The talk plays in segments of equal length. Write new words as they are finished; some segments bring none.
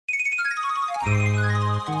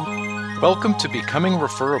Welcome to Becoming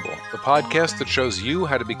Referable, the podcast that shows you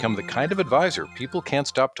how to become the kind of advisor people can't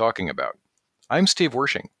stop talking about. I'm Steve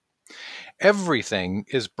Wershing. Everything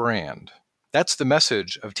is brand. That's the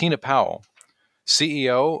message of Tina Powell,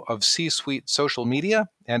 CEO of C-Suite Social Media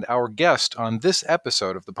and our guest on this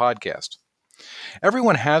episode of the podcast.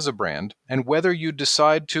 Everyone has a brand, and whether you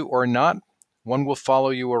decide to or not, one will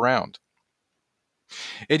follow you around.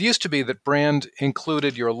 It used to be that brand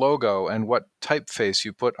included your logo and what typeface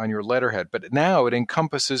you put on your letterhead, but now it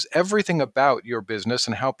encompasses everything about your business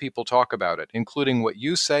and how people talk about it, including what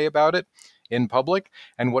you say about it in public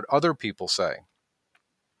and what other people say.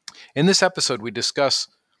 In this episode, we discuss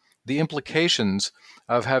the implications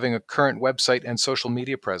of having a current website and social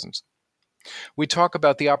media presence. We talk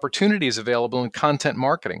about the opportunities available in content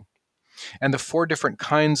marketing and the 4 different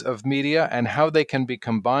kinds of media and how they can be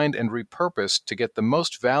combined and repurposed to get the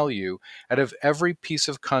most value out of every piece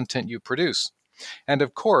of content you produce. And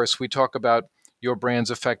of course, we talk about your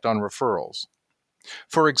brand's effect on referrals.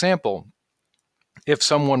 For example, if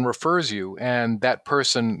someone refers you and that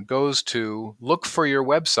person goes to look for your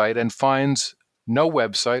website and finds no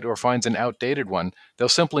website or finds an outdated one, they'll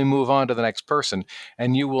simply move on to the next person,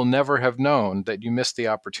 and you will never have known that you missed the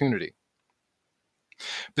opportunity.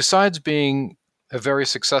 Besides being a very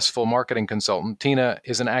successful marketing consultant, Tina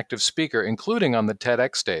is an active speaker, including on the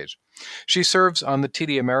TEDx stage. She serves on the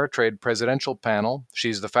TD Ameritrade Presidential Panel.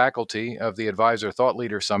 She's the faculty of the Advisor Thought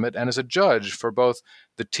Leader Summit and is a judge for both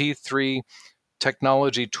the T3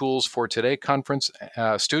 Technology Tools for Today Conference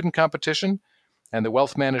student competition and the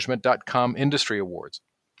wealthmanagement.com industry awards.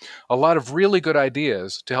 A lot of really good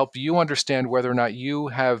ideas to help you understand whether or not you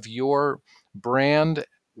have your brand,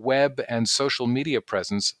 web, and social media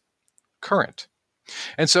presence current.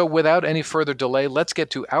 And so without any further delay, let's get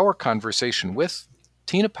to our conversation with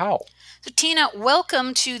Tina Powell. So Tina,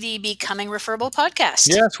 welcome to the Becoming Referable podcast.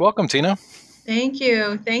 Yes, welcome, Tina. Thank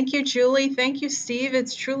you. Thank you, Julie. Thank you, Steve.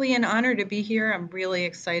 It's truly an honor to be here. I'm really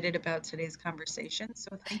excited about today's conversation.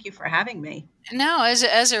 So thank you for having me. No,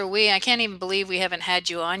 as are we. I can't even believe we haven't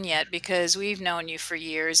had you on yet because we've known you for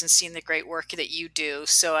years and seen the great work that you do.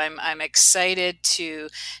 So I'm excited to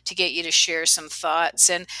get you to share some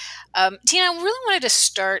thoughts. And Tina, I really wanted to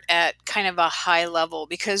start at kind of a high level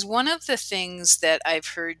because one of the things that I've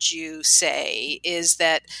heard you say is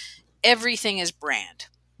that everything is brand.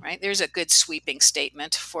 Right? There's a good sweeping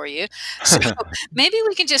statement for you. So maybe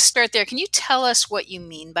we can just start there. Can you tell us what you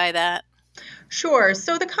mean by that? Sure.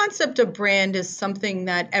 So the concept of brand is something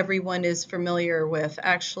that everyone is familiar with.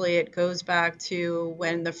 Actually, it goes back to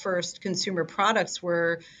when the first consumer products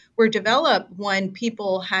were developed, when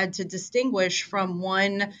people had to distinguish from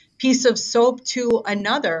one piece of soap to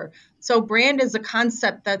another. So brand is a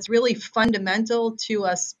concept that's really fundamental to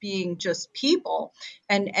us being just people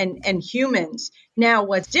and humans. Now,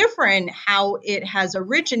 what's different, how it has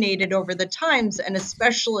originated over the times, and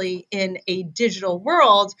especially in a digital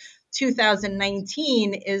world,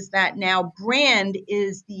 2019, is that now brand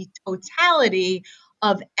is the totality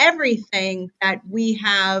of everything that we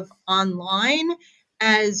have online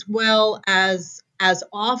as well as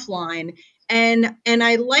offline. And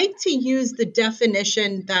I like to use the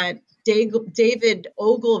definition that David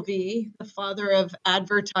Ogilvy, the father of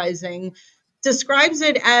advertising, describes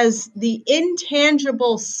it as the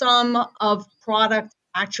intangible sum of product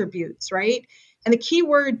attributes, right? And the key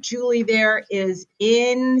word, Julie, there is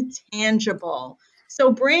intangible.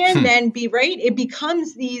 So brand then it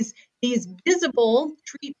becomes these visible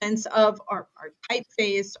treatments of our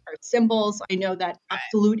typeface, our symbols. I know that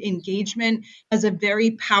Absolute Engagement has a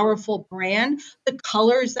very powerful brand, the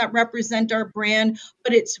colors that represent our brand,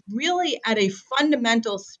 but it's really at a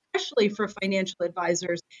fundamental, especially for financial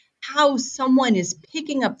advisors, how someone is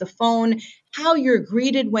picking up the phone, how you're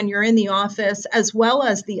greeted when you're in the office, as well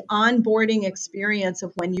as the onboarding experience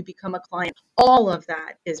of when you become a client. All of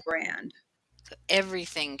that is brand.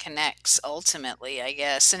 Everything connects ultimately, I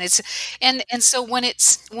guess. And so when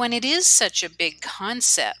it is such a big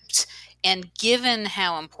concept, and given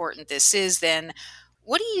how important this is, then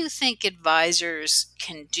what do you think advisors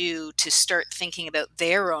can do to start thinking about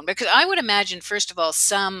their own? Because I would imagine, first of all,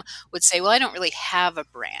 some would say, well, I don't really have a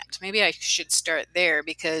brand. Maybe I should start there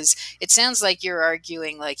because it sounds like you're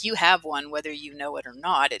arguing like you have one, whether you know it or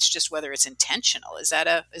not. It's just whether it's intentional. Is that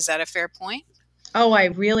a fair point? Oh, I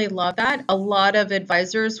really love that. A lot of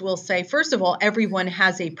advisors will say, first of all, everyone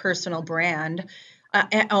has a personal brand.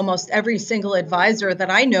 Almost every single advisor that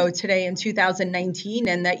I know today in 2019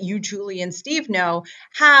 and that you, Julie, and Steve know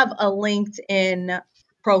have a LinkedIn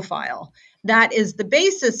profile. that is the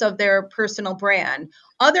basis of their personal brand.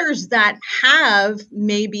 Others that have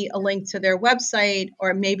maybe a link to their website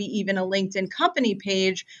or maybe even a LinkedIn company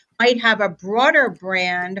page might have a broader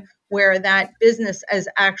brand where that business is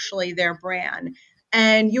actually their brand.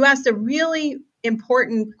 And you asked a really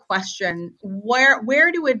important question.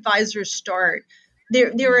 Where do advisors start?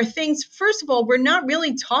 There are things, first of all, we're not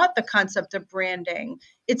really taught the concept of branding.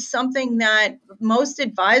 It's something that most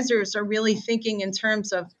advisors are really thinking in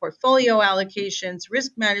terms of portfolio allocations,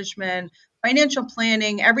 risk management, financial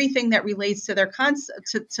planning, everything that relates to their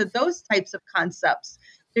to those types of concepts.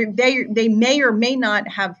 They may or may not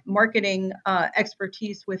have marketing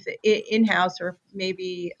expertise with in-house, or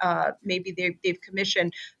maybe they've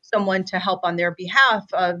commissioned someone to help on their behalf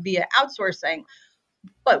via outsourcing.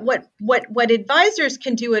 But what advisors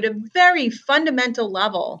can do at a very fundamental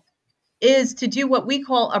level is to do what we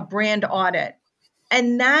call a brand audit.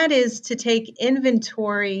 And that is to take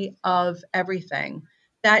inventory of everything.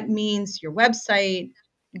 That means your website,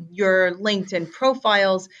 your LinkedIn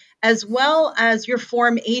profiles, as well as your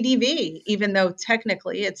Form ADV, even though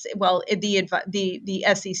technically the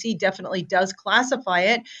SEC definitely does classify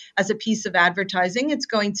it as a piece of advertising. It's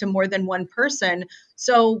going to more than one person.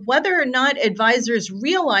 So whether or not advisors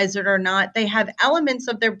realize it or not, they have elements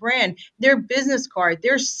of their brand, their business card,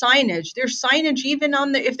 their signage even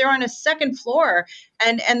on if they're on a second floor,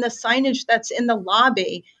 and the signage that's in the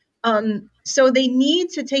lobby. So they need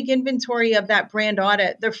to take inventory of that brand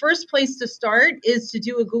audit. The first place to start is to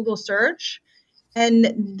do a Google search.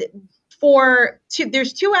 And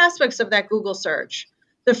there's two aspects of that Google search.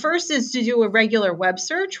 The first is to do a regular web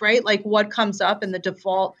search, right? Like what comes up in the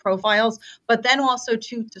default profiles, but then also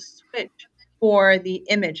to switch for the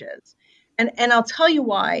images. And I'll tell you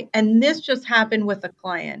why. And this just happened with a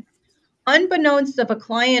client. Unbeknownst of a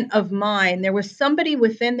client of mine, there was somebody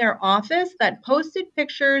within their office that posted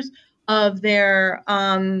pictures of the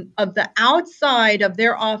outside of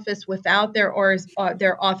their office without their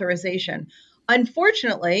authorization.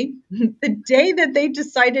 Unfortunately, the day that they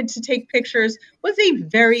decided to take pictures was a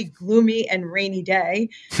very gloomy and rainy day.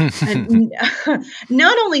 And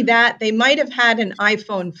not only that, they might have had an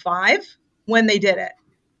iPhone 5 when they did it.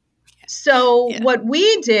 So what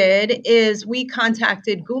we did is we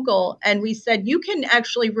contacted Google and we said, you can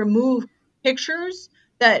actually remove pictures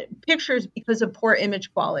because of poor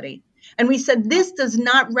image quality. And we said, this does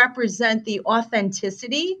not represent the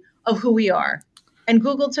authenticity of who we are. And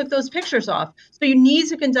Google took those pictures off. So you need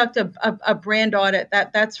to conduct a brand audit.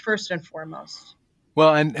 That's first and foremost.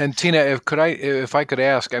 Well, and Tina, if I could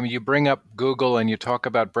ask, I mean, you bring up Google and you talk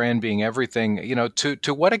about brand being everything.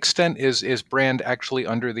 To what extent is brand actually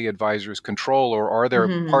under the advisor's control, or are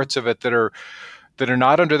there parts of it that are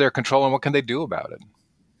not under their control, and what can they do about it?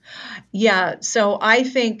 Yeah, so I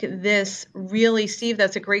think this really, Steve,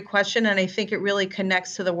 that's a great question. And I think it really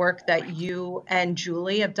connects to the work that you and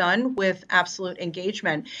Julie have done with Absolute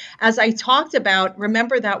Engagement. As I talked about,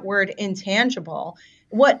 remember that word intangible.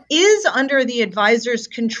 What is under the advisor's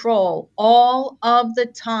control all of the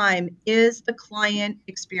time is the client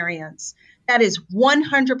experience. That is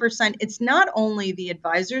 100%. It's not only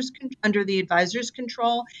under the advisor's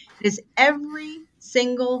control, it is every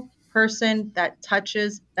single person that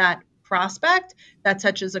touches that prospect, that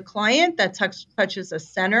touches a client, that touches a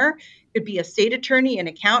center. It could be a state attorney, an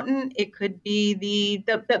accountant. It could be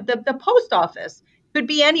the post office. It could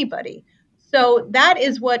be anybody. So that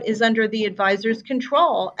is what is under the advisor's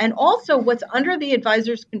control. And also what's under the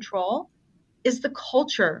advisor's control is the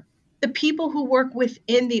culture, the people who work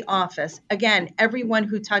within the office. Again, everyone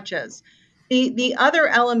who touches. The other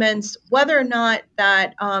elements, whether or not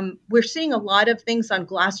that we're seeing a lot of things on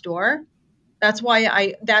Glassdoor. That's why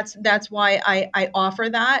I offer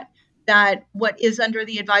that what is under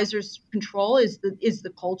the advisor's control is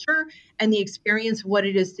the culture and the experience of what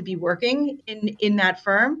it is to be working in that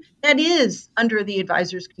firm. That is under the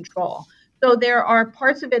advisor's control. So there are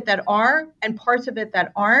parts of it that are and parts of it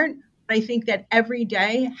that aren't. But I think that every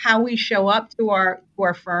day, how we show up to our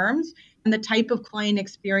firms and the type of client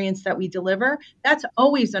experience that we deliver, that's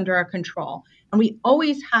always under our control. And we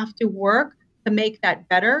always have to work to make that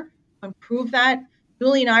better, improve that.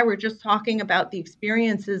 Julie and I were just talking about the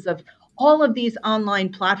experiences of all of these online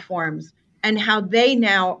platforms and how they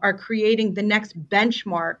now are creating the next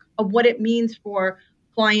benchmark of what it means for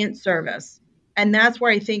client service. And that's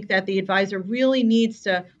where I think that the advisor really needs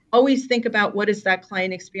to always think about what is that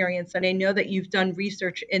client experience. And I know that you've done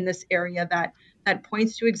research in this area that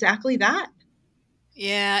points to exactly that.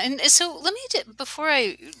 Yeah, and so before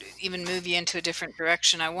I even move you into a different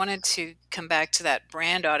direction, I wanted to come back to that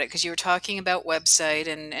brand audit because you were talking about website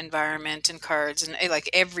and environment and cards and like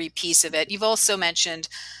every piece of it. You've also mentioned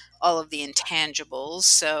all of the intangibles.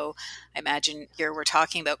 So I imagine here we're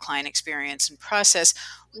talking about client experience and process.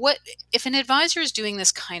 What if an advisor is doing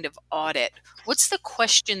this kind of audit, what's the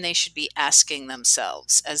question they should be asking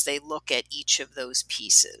themselves as they look at each of those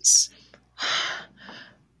pieces?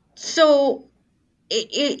 So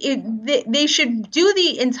they should do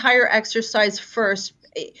the entire exercise first.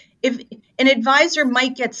 If an advisor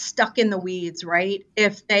might get stuck in the weeds, right?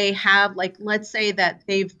 If they have, like, let's say that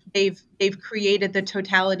they've created the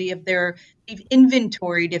totality of they've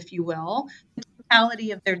inventoried, if you will, the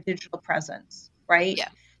totality of their digital presence, right? Yeah.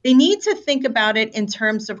 They need to think about it in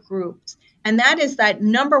terms of groups. And that is that,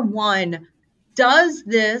 number one, is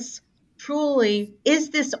this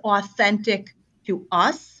authentic to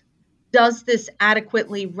us? Does this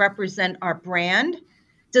adequately represent our brand?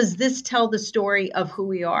 Does this tell the story of who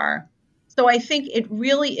we are? So I think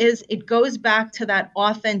it goes back to that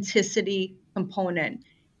authenticity component.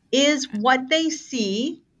 Is what they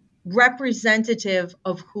see representative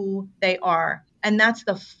of who they are? And that's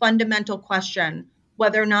the fundamental question,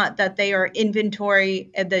 whether or not that they are inventory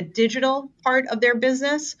at the digital part of their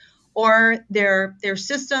business, or their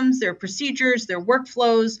systems, their procedures, their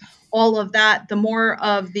workflows, all of that. The more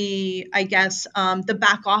of the, I guess, the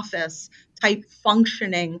back office type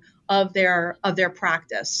functioning of their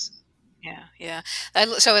practice. Yeah.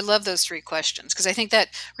 So I love those three questions, because I think that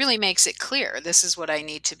really makes it clear. This is what I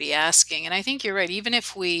need to be asking. And I think you're right. Even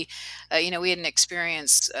if we had an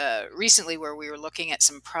experience recently where we were looking at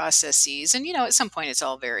some processes, and, at some point it's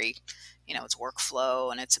all very, it's workflow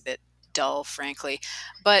and it's a bit dull, frankly.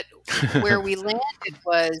 But where we landed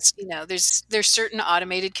was, there's certain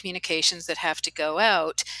automated communications that have to go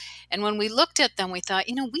out. And when we looked at them, we thought,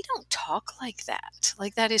 we don't talk like that.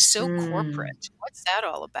 Like, that is so corporate. What's that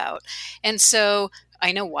all about? And so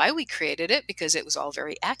I know why we created it, because it was all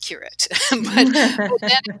very accurate. but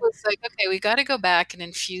then it was like, okay, we got to go back and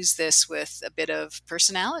infuse this with a bit of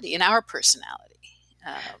personality, and our personality.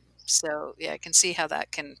 So yeah, I can see how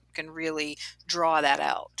that can really draw that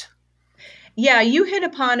out. Yeah, you hit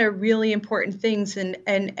upon a really important things, and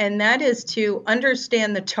that is to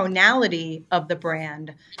understand the tonality of the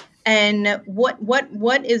brand. And what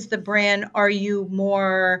is the brand? Do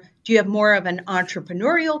you have more of an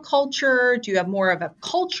entrepreneurial culture? Do you have more of a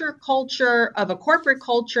culture of a corporate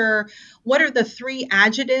culture? What are the three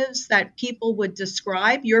adjectives that people would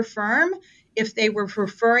describe your firm if they were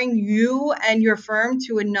referring you and your firm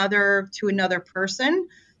to another person,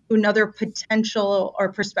 to another potential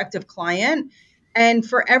or prospective client? And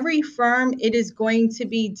for every firm, it is going to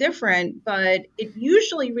be different, but it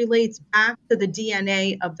usually relates back to the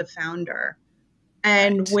DNA of the founder.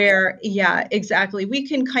 And right. Yeah, exactly. We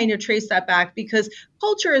can kind of trace that back, because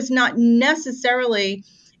culture is not necessarily,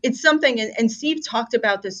 it's something, and Steve talked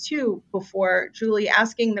about this too before, Julie,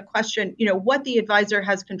 asking the question, what the advisor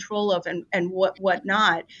has control of and what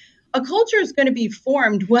not. A culture is going to be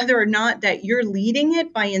formed whether or not that you're leading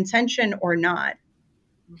it by intention or not.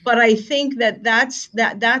 But I think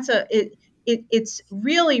it's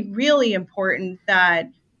really, really important that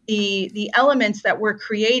the elements that we're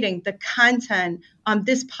creating, the content on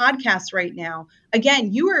this podcast right now,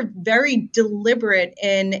 again, you are very deliberate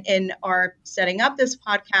in our setting up this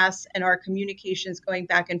podcast and our communications going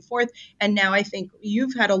back and forth. And now I think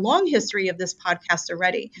you've had a long history of this podcast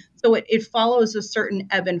already. So it follows a certain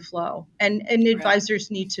ebb and flow, and advisors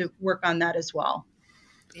need to work on that as well.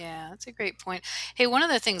 Yeah, that's a great point. Hey, one of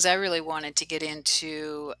the things I really wanted to get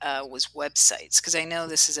into was websites, because I know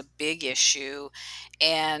this is a big issue,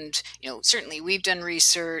 and certainly we've done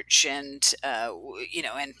research, and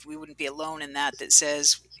and we wouldn't be alone in that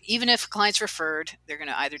says even if clients referred, they're going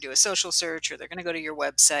to either do a social search or they're going to go to your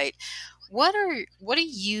website. What are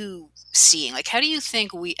you seeing? Like, how do you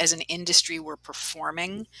think we as an industry we're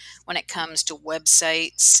performing when it comes to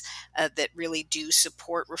websites that really do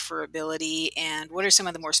support referability? And what are some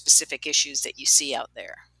of the more specific issues that you see out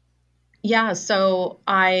there? Yeah, so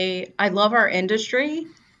I love our industry.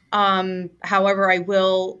 However, I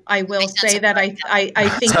will say that I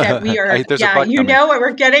think that we are, there's yeah, a but what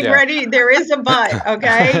we're getting Yeah. ready. There is a but,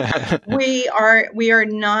 okay? We are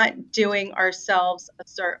not doing ourselves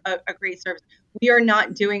a great service. We are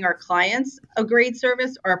not doing our clients a great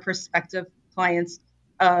service, or our prospective clients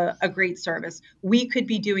a great service. We could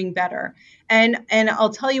be doing better. And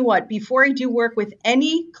I'll tell you what, before I do work with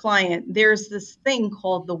any client, there's this thing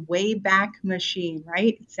called the Wayback Machine,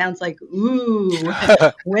 right? It sounds like, ooh,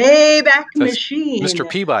 Wayback Machine. Mr.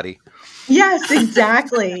 Peabody. Yes,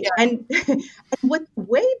 exactly. And what the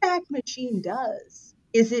Wayback Machine does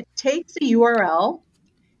is it takes a URL,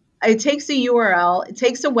 it takes a URL, it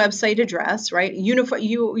takes a website address, right?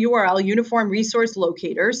 URL, Uniform Resource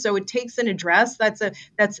Locator. So it takes an address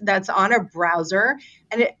that's on a browser,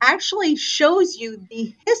 and it actually shows you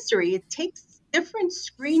the history. It takes different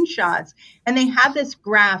screenshots, and they have this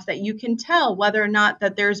graph that you can tell whether or not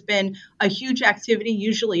that there's been a huge activity,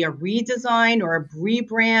 usually a redesign or a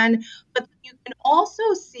rebrand, but you can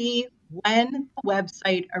also see when the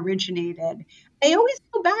website originated. I always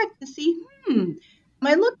go back to see, am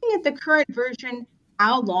I looking at the current version?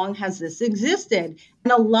 How long has this existed?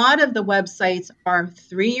 And a lot of the websites are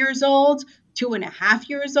 3 years old, 2.5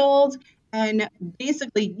 years old. And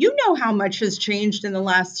basically, you know how much has changed in the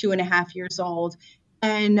last 2.5 years old.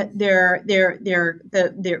 And their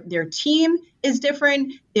team is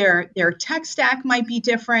different. Their tech stack might be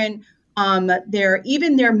different. Their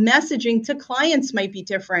messaging to clients might be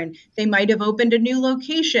different. They might have opened a new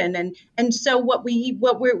location, and so what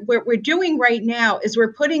we're doing right now is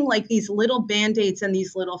we're putting like these little band-aids and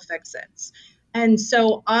these little fix-its. And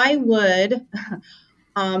so I would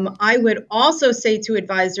also say to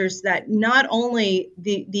advisors that not only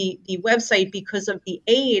the website because of the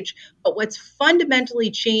age, but what's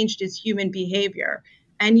fundamentally changed is human behavior.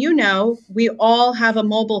 And we all have a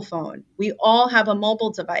mobile phone. We all have a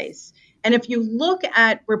mobile device. And if you look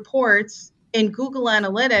at reports in Google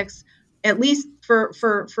Analytics, at least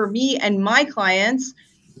for me and my clients,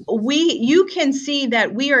 you can see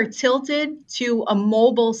that we are tilted to a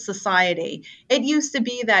mobile society. It used to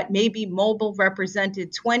be that maybe mobile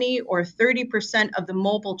represented 20 or 30% of the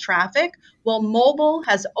mobile traffic. Well, mobile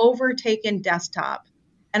has overtaken desktop.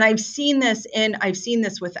 And I've seen this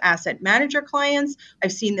with asset manager clients.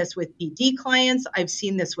 I've seen this with BD clients. I've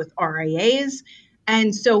seen this with RIAs.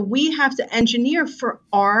 And so we have to engineer for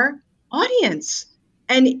our audience.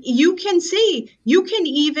 And you can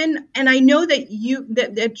even, and I know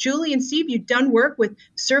that Julie and Steve, you've done work with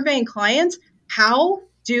surveying clients. How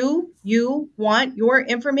do you want your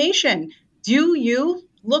information? Do you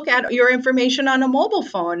look at your information on a mobile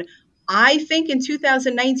phone? I think in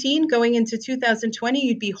 2019, going into 2020,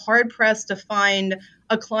 you'd be hard pressed to find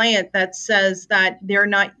a client that says that they're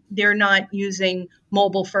not using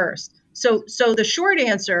mobile first. So the short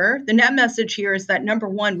answer, the net message here is that number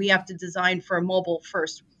one, we have to design for a mobile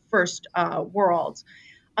first world.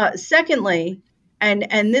 Secondly,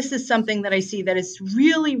 and this is something that I see that is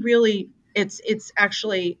really, really, it's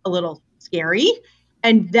actually a little scary,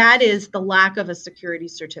 and that is the lack of a security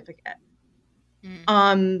certificate.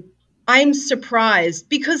 I'm surprised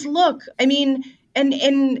because look, I mean,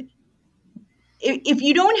 and if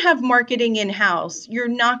you don't have marketing in-house, you're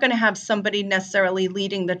not going to have somebody necessarily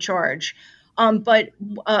leading the charge. But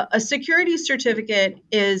a security certificate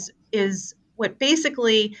is what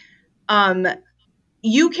basically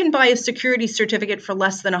you can buy a security certificate for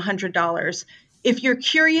less than $100. If you're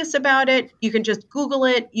curious about it, you can just Google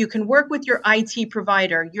it. You can work with your IT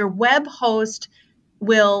provider. Your web host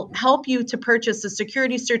will help you to purchase a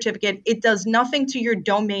security certificate. It does nothing to your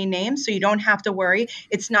domain name, so you don't have to worry.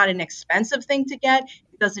 It's not an expensive thing to get.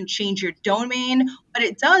 It doesn't change your domain. What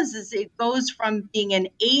it does is it goes from being an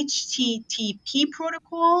HTTP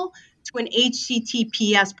protocol to an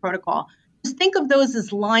HTTPS protocol. Just think of those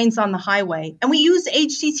as lines on the highway. And we use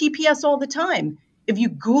HTTPS all the time. If you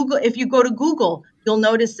go to Google, you'll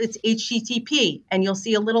notice it's HTTP and you'll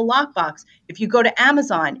see a little lockbox. If you go to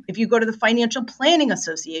Amazon, if you go to the Financial Planning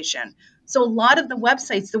Association. So a lot of the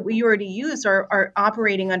websites that we already use are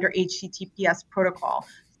operating under HTTPS protocol.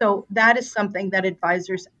 So that is something that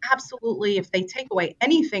advisors absolutely, if they take away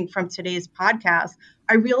anything from today's podcast,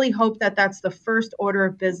 I really hope that that's the first order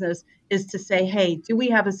of business is to say, hey, do we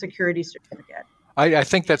have a security certificate? I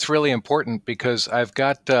think that's really important because I've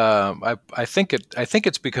got I think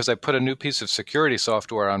it's because I put a new piece of security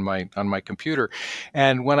software on my computer,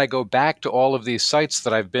 and when I go back to all of these sites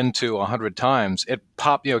that I've been to 100 times, it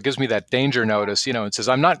gives me that danger notice, it says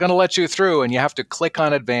I'm not going to let you through, and you have to click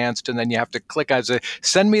on advanced, and then you have to click on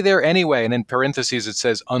send me there anyway, and in parentheses it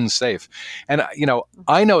says unsafe, and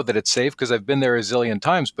I know that it's safe because I've been there a zillion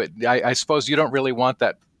times, but I suppose you don't really want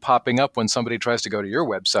that popping up when somebody tries to go to your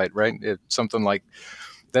website, right? It's something like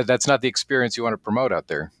that. That's not the experience you want to promote out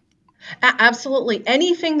there. Absolutely.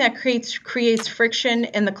 Anything that creates friction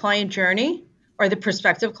in the client journey or the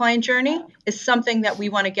prospective client journey is something that we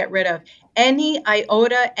want to get rid of. any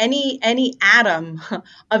iota, any atom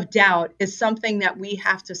of doubt is something that we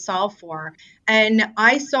have to solve for. And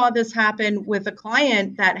I saw this happen with a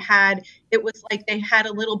client that had, it was like they had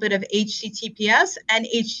a little bit of HTTPS and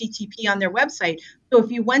HTTP on their website. So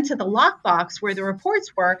if you went to the lockbox where the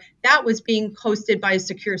reports were, that was being hosted by a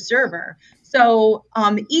secure server. So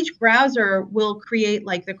each browser will create,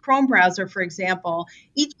 like the Chrome browser, for example,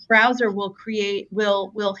 each browser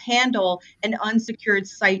will handle an unsecured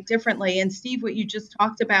site differently. And Steve, what you just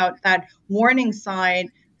talked about, that warning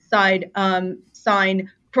sign,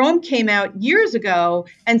 Chrome came out years ago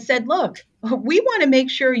and said, look, we want to make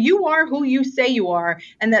sure you are who you say you are,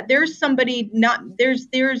 and that there's somebody not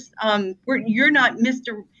you're not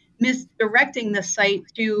misdirecting the site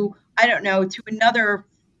to, I don't know, to another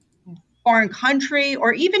foreign country,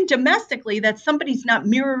 or even domestically, that somebody's not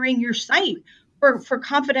mirroring your site for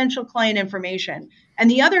confidential client information. And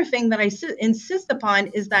the other thing that I insist upon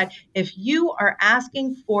is that if you are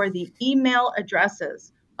asking for the email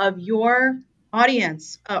addresses of your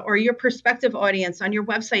audience or your prospective audience on your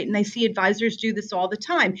website, and I see advisors do this all the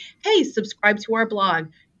time, hey, subscribe to our blog,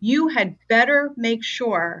 you had better make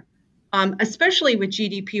sure, especially with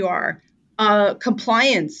GDPR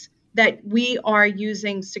compliance, that we are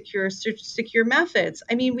using secure methods.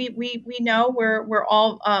 I mean, we know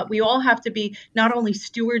we all have to be not only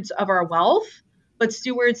stewards of our wealth, but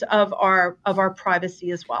stewards of our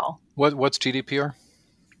privacy as well. What's GDPR?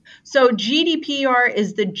 So GDPR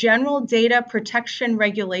is the General Data Protection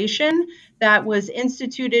Regulation that was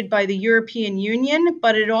instituted by the European Union,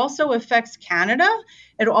 but it also affects Canada.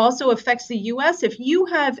 It also affects the US. If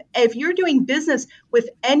you're doing business with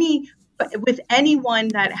anyone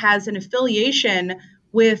that has an affiliation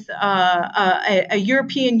with a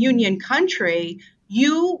European Union country,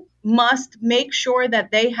 you must make sure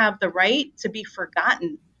that they have the right to be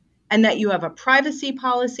forgotten, and that you have a privacy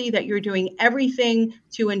policy, that you're doing everything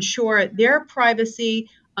to ensure their privacy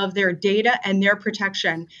of their data and their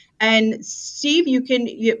protection. And Steve,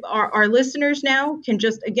 our listeners now can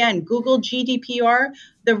just, again, Google GDPR,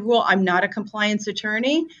 the rule. I'm not a compliance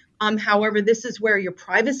attorney. However, this is where your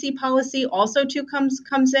privacy policy also too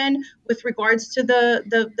comes in with regards to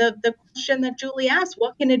the question that Julie asked: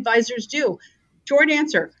 what can advisors do? Short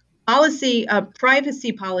answer: policy,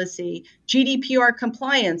 privacy policy, GDPR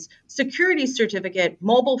compliance, security certificate,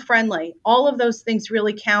 mobile friendly. All of those things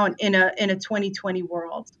really count in a 2020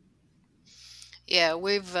 world. Yeah,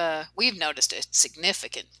 we've noticed a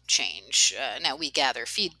significant change. Now we gather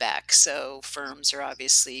feedback, so firms are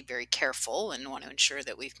obviously very careful and want to ensure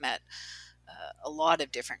that we've met a lot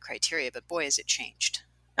of different criteria. But boy, has it changed!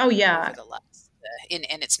 Oh yeah, over the last, and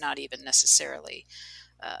it's not even necessarily,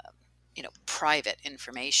 private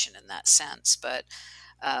information in that sense. But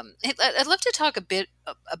I'd love to talk a bit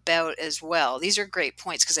about as well. These are great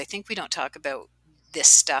points because I think we don't talk about this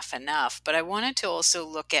stuff enough, but I wanted to also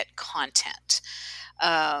look at content.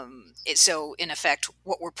 So in effect,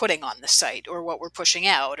 what we're putting on the site, or what we're pushing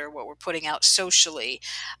out, or what we're putting out socially,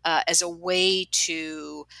 as a way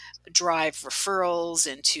to drive referrals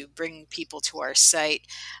and to bring people to our site.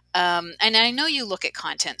 And I know you look at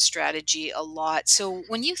content strategy a lot. So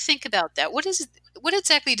when you think about that, what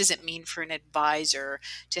exactly does it mean for an advisor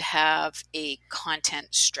to have a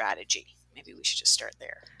content strategy? Maybe we should just start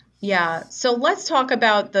there. Yeah. So let's talk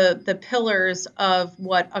about the pillars of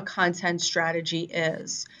what a content strategy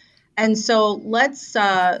is. And so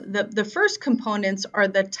the first components are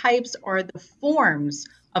the types or the forms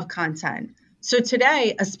of content. So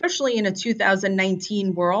today, especially in a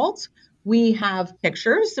 2019 world, we have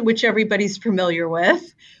pictures, which everybody's familiar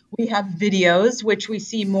with. We have videos, which we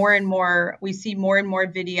see more and more. We see more and more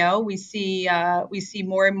video. We see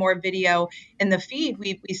more and more video in the feed.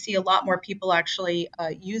 We see a lot more people actually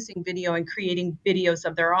using video and creating videos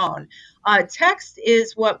of their own. Text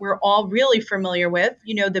is what we're all really familiar with.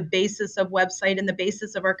 You know, the basis of website and the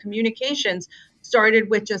basis of our communications started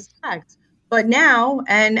with just text. But now,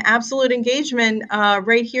 an absolute engagement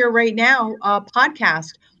right here, right now,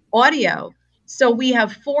 podcast, audio. So we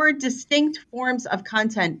have 4 distinct forms of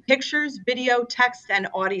content: pictures, video, text, and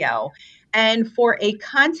audio. And for a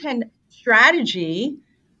content strategy,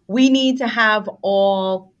 we need to have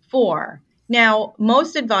all 4. Now,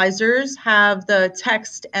 most advisors have the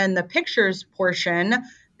text and the pictures portion.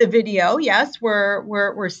 The video, yes, we're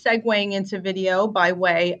segueing into video by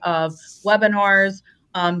way of webinars.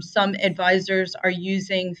 Some advisors are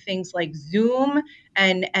using things like Zoom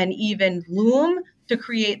and even Loom to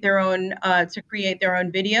create their own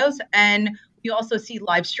videos, and we also see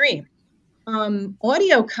live stream.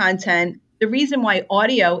 Audio content. The reason why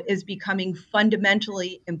audio is becoming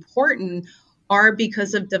fundamentally important are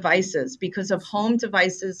because of devices, because of home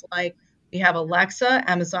devices like we have Alexa,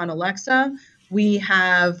 Amazon Alexa, we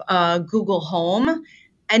have Google Home,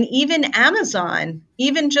 and even Amazon,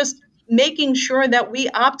 even just making sure that we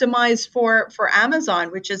optimize for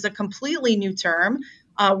Amazon, which is a completely new term.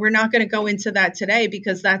 We're not going to go into that today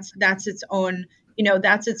because that's its own,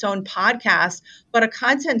 that's its own podcast. But a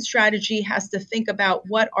content strategy has to think about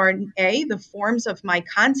what are the forms of my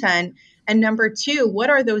content, and number two, what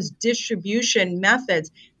are those distribution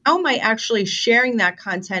methods? How am I actually sharing that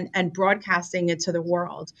content and broadcasting it to the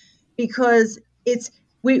world? Because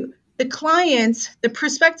the clients, the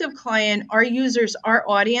prospective client, our users, our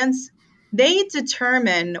audience, they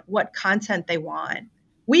determine what content they want.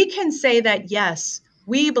 We can say that, yes,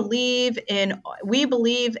 we believe in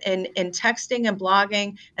texting and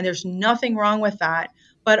blogging, and there's nothing wrong with that.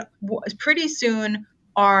 But pretty soon,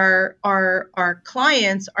 our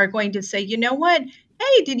clients are going to say, you know what?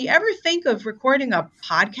 Hey, did you ever think of recording a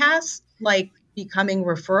podcast, like Becoming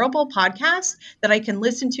Referable podcast, that I can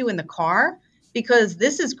listen to in the car? Because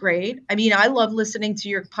this is great. I mean, I love listening to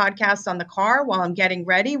your podcast on the car while I'm getting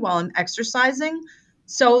ready, while I'm exercising.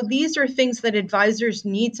 So these are things that advisors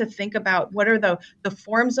need to think about. What are the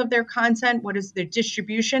forms of their content? What is their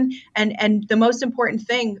distribution? And the most important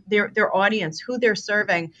thing, their audience, who they're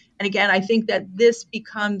serving. And again, I think that this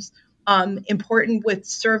becomes important with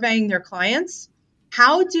surveying their clients.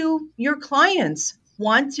 How do your clients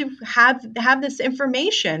want to have this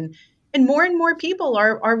information? And more people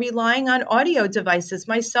are relying on audio devices,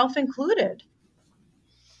 myself included.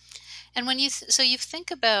 And when you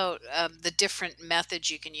think about the different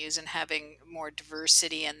methods you can use in having more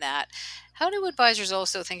diversity in that, how do advisors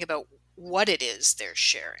also think about what it is they're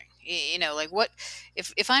sharing? Like what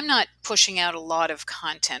if I'm not pushing out a lot of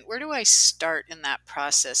content, where do I start in that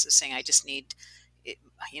process of saying I just need,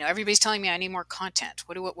 everybody's telling me I need more content.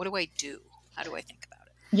 What do I do? How do I think about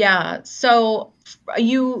it? Yeah. So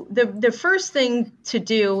the first thing to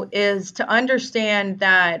do is to understand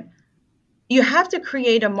that you have to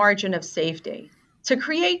create a margin of safety. To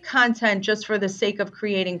create content just for the sake of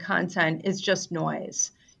creating content is just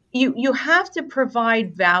noise. You have to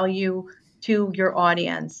provide value to your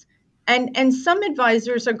audience. And some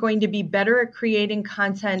advisors are going to be better at creating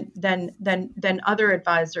content than other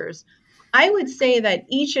advisors. I would say that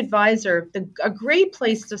each advisor, a great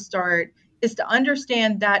place to start is to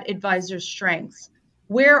understand that advisor's strengths.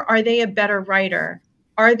 Where are they a better writer?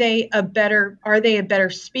 Are they a better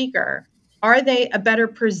speaker? Are they a better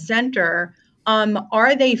presenter?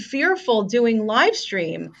 Are they fearful doing live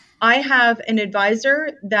stream? I have an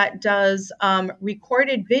advisor that does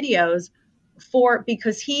recorded videos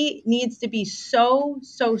because he needs to be so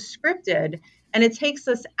scripted, and it takes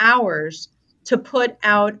us hours to put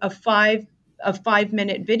out a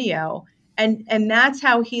 5-minute video. And that's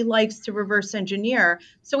how he likes to reverse engineer.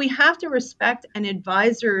 So we have to respect an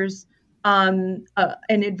advisor's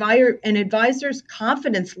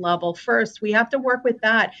confidence level first. We have to work with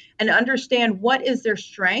that and understand what is their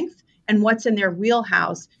strength and what's in their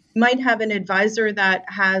wheelhouse. You might have an advisor that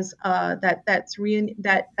has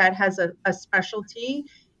that has a specialty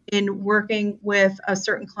in working with a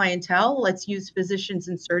certain clientele. Let's use physicians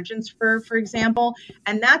and surgeons for example,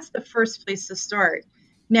 and that's the first place to start.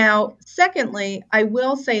 Now, secondly, I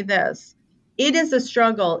will say this: it is a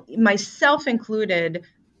struggle, myself included,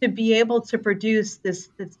 to be able to produce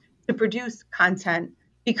to produce content,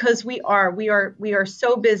 because we are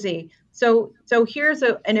so busy. So here's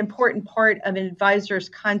an important part of an advisor's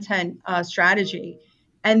content strategy,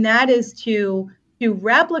 and that is to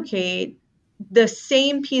replicate the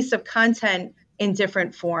same piece of content in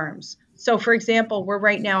different forms. So, for example, we're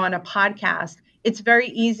right now on a podcast. It's very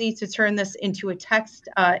easy to turn this into a text,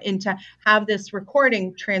 into have this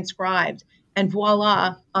recording transcribed. And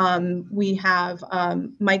voila, we have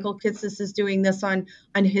Michael Kitces is doing this on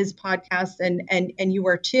his podcast, and you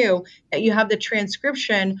are too. That you have the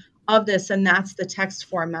transcription of this, and that's the text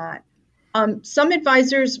format. Some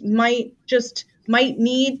advisors might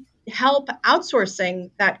need help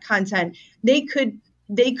outsourcing that content. They could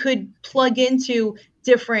plug into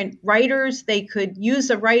different writers. They could use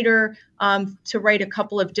a writer to write a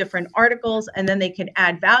couple of different articles, and then they can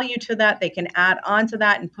add value to that. They can add on to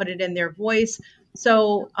that and put it in their voice.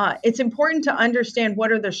 So it's important to understand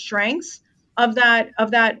what are the strengths of that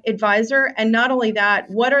advisor, and not only that,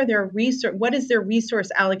 what is their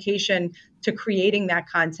resource allocation to creating that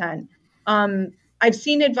content. I've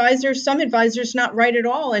seen some advisors not write at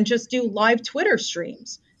all and just do live Twitter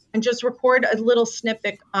streams and just record a little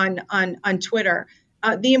snippet on Twitter.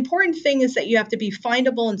 The important thing is that you have to be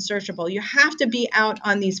findable and searchable. You have to be out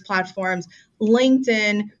on these platforms,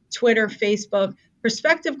 LinkedIn, Twitter, Facebook.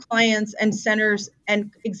 prospective clients and centers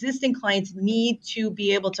and existing clients need to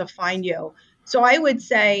be able to find you. So I would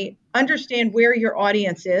say understand where your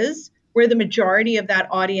audience is, where the majority of that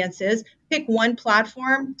audience is. Pick one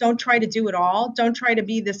platform. Don't try to do it all. Don't try to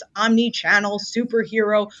be this omni-channel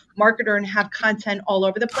superhero marketer and have content all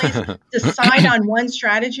over the place. Decide on one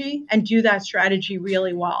strategy and do that strategy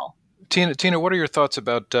really well. Tina, what are your thoughts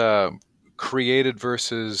about created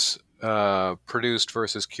versus produced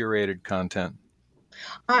versus curated content?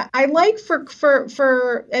 I like firms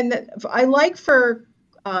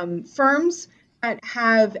that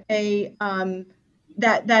have a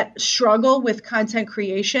that struggle with content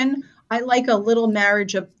creation. I like a little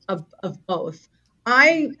marriage of both.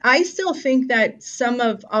 I still think that some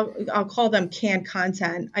of I'll call them canned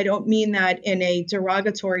content. I don't mean that in a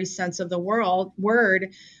derogatory sense of the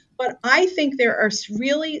word, but I think there are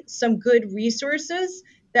really some good resources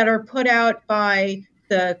that are put out by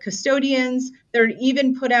the custodians. They're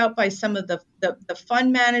even put out by some of the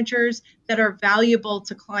fund managers that are valuable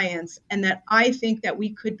to clients, and that I think that we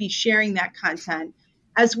could be sharing that content,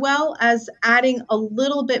 as well as adding a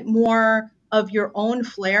little bit more of your own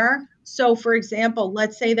flair. So, for example,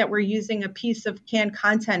 let's say that we're using a piece of canned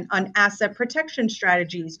content on asset protection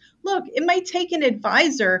strategies. Look, it might take an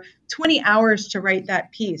advisor 20 hours to write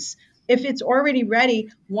that piece. If it's already ready,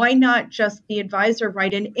 why not just the advisor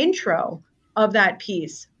write an intro of that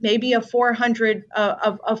piece, maybe a 400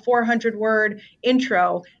 word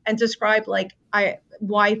intro, and describe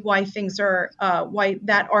why things are why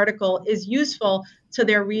that article is useful to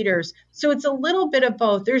their readers. So it's a little bit of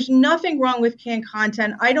both. There's nothing wrong with canned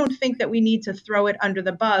content. I don't think that we need to throw it under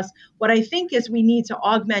the bus. What I think is we need to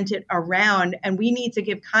augment it around, and we need to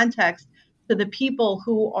give context to the people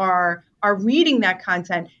who are reading that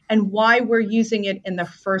content and why we're using it in the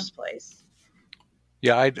first place.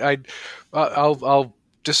 Yeah, I'll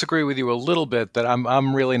disagree with you a little bit that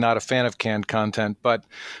I'm really not a fan of canned content, but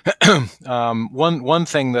one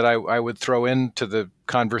thing that I would throw into the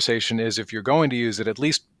conversation is if you're going to use it, at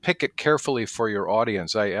least pick it carefully for your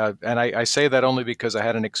audience. I say that only because I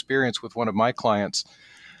had an experience with one of my clients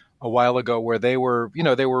a while ago where they were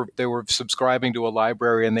subscribing to a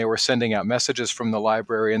library and they were sending out messages from the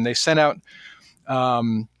library, and they sent out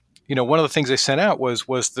one of the things they sent out was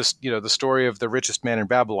this, the story of the richest man in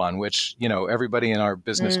Babylon, which, everybody in our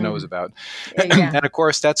business knows about. Yeah. And of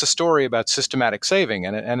course, that's a story about systematic saving,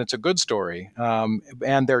 and it's a good story.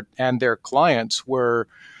 And their clients were,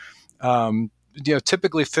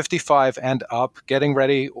 typically 55 and up, getting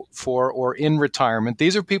ready for or in retirement.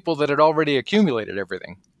 These are people that had already accumulated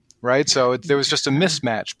everything. Right. So there was just a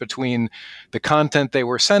mismatch between the content they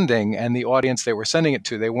were sending and the audience they were sending it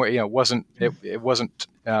to. They weren't, it wasn't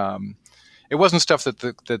stuff that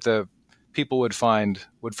the people would find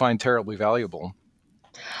terribly valuable.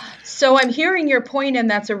 So I'm hearing your point, and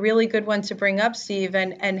that's a really good one to bring up, Steve,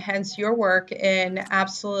 and hence your work in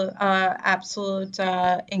absolute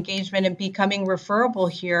engagement and becoming referable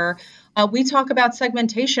here. We talk about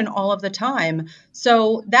segmentation all of the time.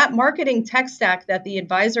 So that marketing tech stack that the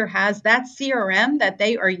advisor has, that CRM that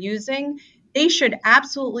they are using, they should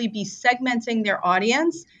absolutely be segmenting their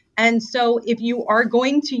audience. And so if you are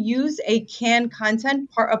going to use a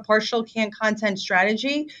partial canned content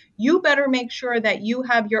strategy, you better make sure that you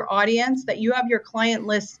have your audience, that you have your client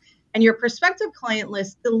list and your prospective client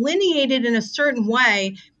list delineated in a certain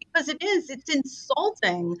way, because it's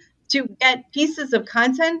insulting to get pieces of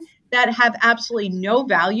content that have absolutely no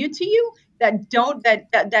value to you, that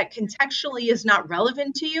contextually is not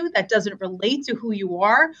relevant to you, that doesn't relate to who you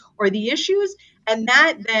are or the issues. And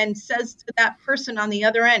that then says to that person on the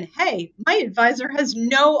other end, hey, my advisor has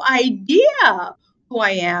no idea who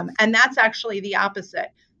I am. And that's actually the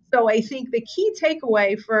opposite. So I think the key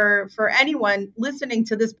takeaway for anyone listening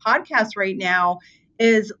to this podcast right now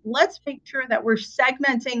is let's make sure that we're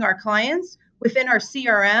segmenting our clients within our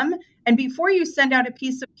CRM. And before you send out a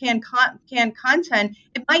piece of canned content,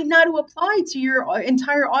 it might not apply to your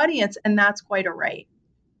entire audience, and that's quite all right.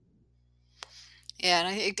 Yeah,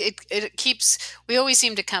 and it keeps, we always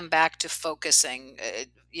seem to come back to focusing,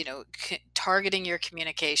 targeting your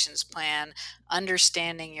communications plan,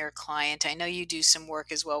 understanding your client. I know you do some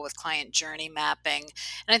work as well with client journey mapping.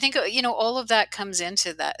 And I think, all of that comes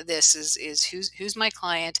into this is who's my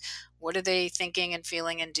client? What are they thinking and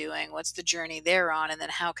feeling and doing? What's the journey they're on? And then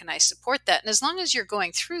how can I support that? And as long as you're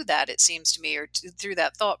going through that, it seems to me, or through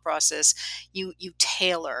that thought process, you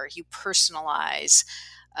tailor, you personalize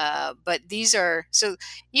But these are, so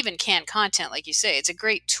even canned content, like you say, it's a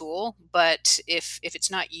great tool, but if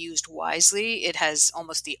it's not used wisely, it has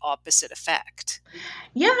almost the opposite effect.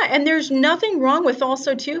 Yeah, and there's nothing wrong with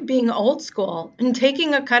also too being old school and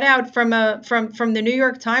taking a cutout from the New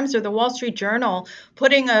York Times or the Wall Street Journal,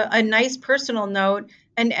 putting a nice personal note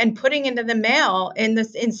and putting into the mail in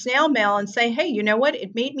snail mail and say, hey, you know what?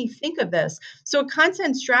 It made me think of this. So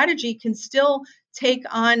content strategy can still take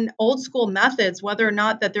on old school methods, whether or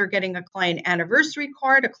not that they're getting a client anniversary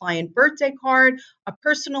card, a client birthday card, a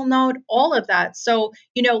personal note, all of that. So,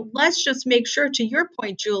 let's just make sure, to your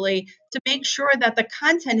point, Julie, to make sure that the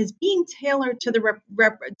content is being tailored to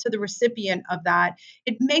the recipient of that.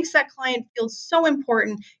 It makes that client feel so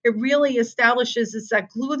important. It really establishes it's that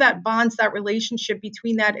glue that bonds that relationship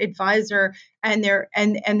between that advisor and their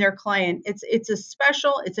client. It's a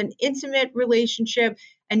special, it's an intimate relationship,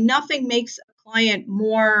 and nothing makes a client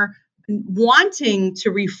more wanting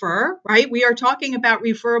to refer, right? We are talking about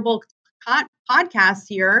referable podcasts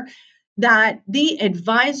here, that the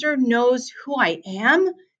advisor knows who I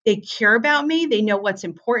am. They care about me. They know what's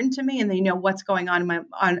important to me, and they know what's going on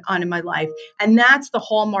in my life. And that's the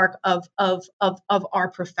hallmark of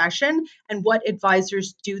our profession and what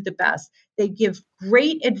advisors do the best. They give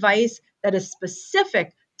great advice that is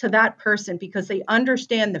specific to that person because they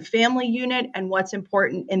understand the family unit and what's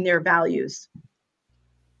important in their values.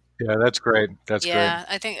 Yeah, that's great. That's great. Yeah,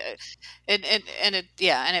 I think it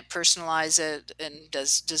personalizes it and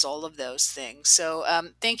does all of those things. So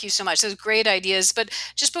thank you so much. Those great ideas. But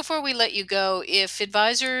just before we let you go, if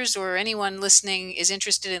advisors or anyone listening is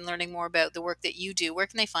interested in learning more about the work that you do, where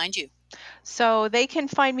can they find you? So they can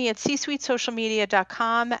find me at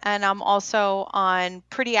csuitesocialmedia.com, and I'm also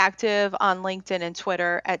pretty active on LinkedIn and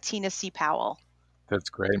Twitter at Tina C. Powell. That's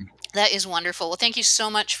great. That is wonderful. Well, thank you so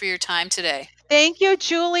much for your time today. Thank you,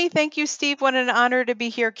 Julie. Thank you, Steve. What an honor to be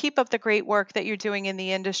here. Keep up the great work that you're doing in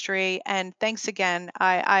the industry. And thanks again.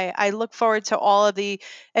 I look forward to all of the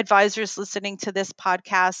advisors listening to this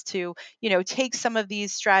podcast to, take some of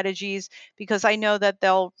these strategies, because I know that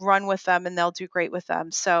they'll run with them and they'll do great with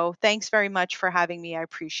them. So thanks very much for having me. I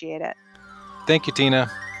appreciate it. Thank you, Tina.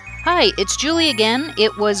 Hi, it's Julie again.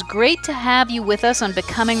 It was great to have you with us on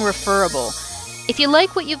Becoming Referable. If you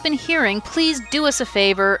like what you've been hearing, please do us a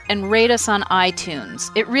favor and rate us on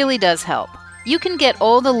iTunes. It really does help. You can get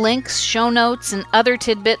all the links, show notes, and other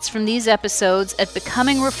tidbits from these episodes at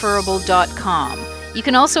becomingreferable.com. You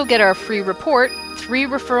can also get our free report, 3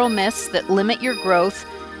 Referral Myths That Limit Your Growth,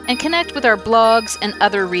 and connect with our blogs and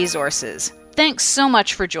other resources. Thanks so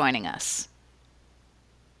much for joining us.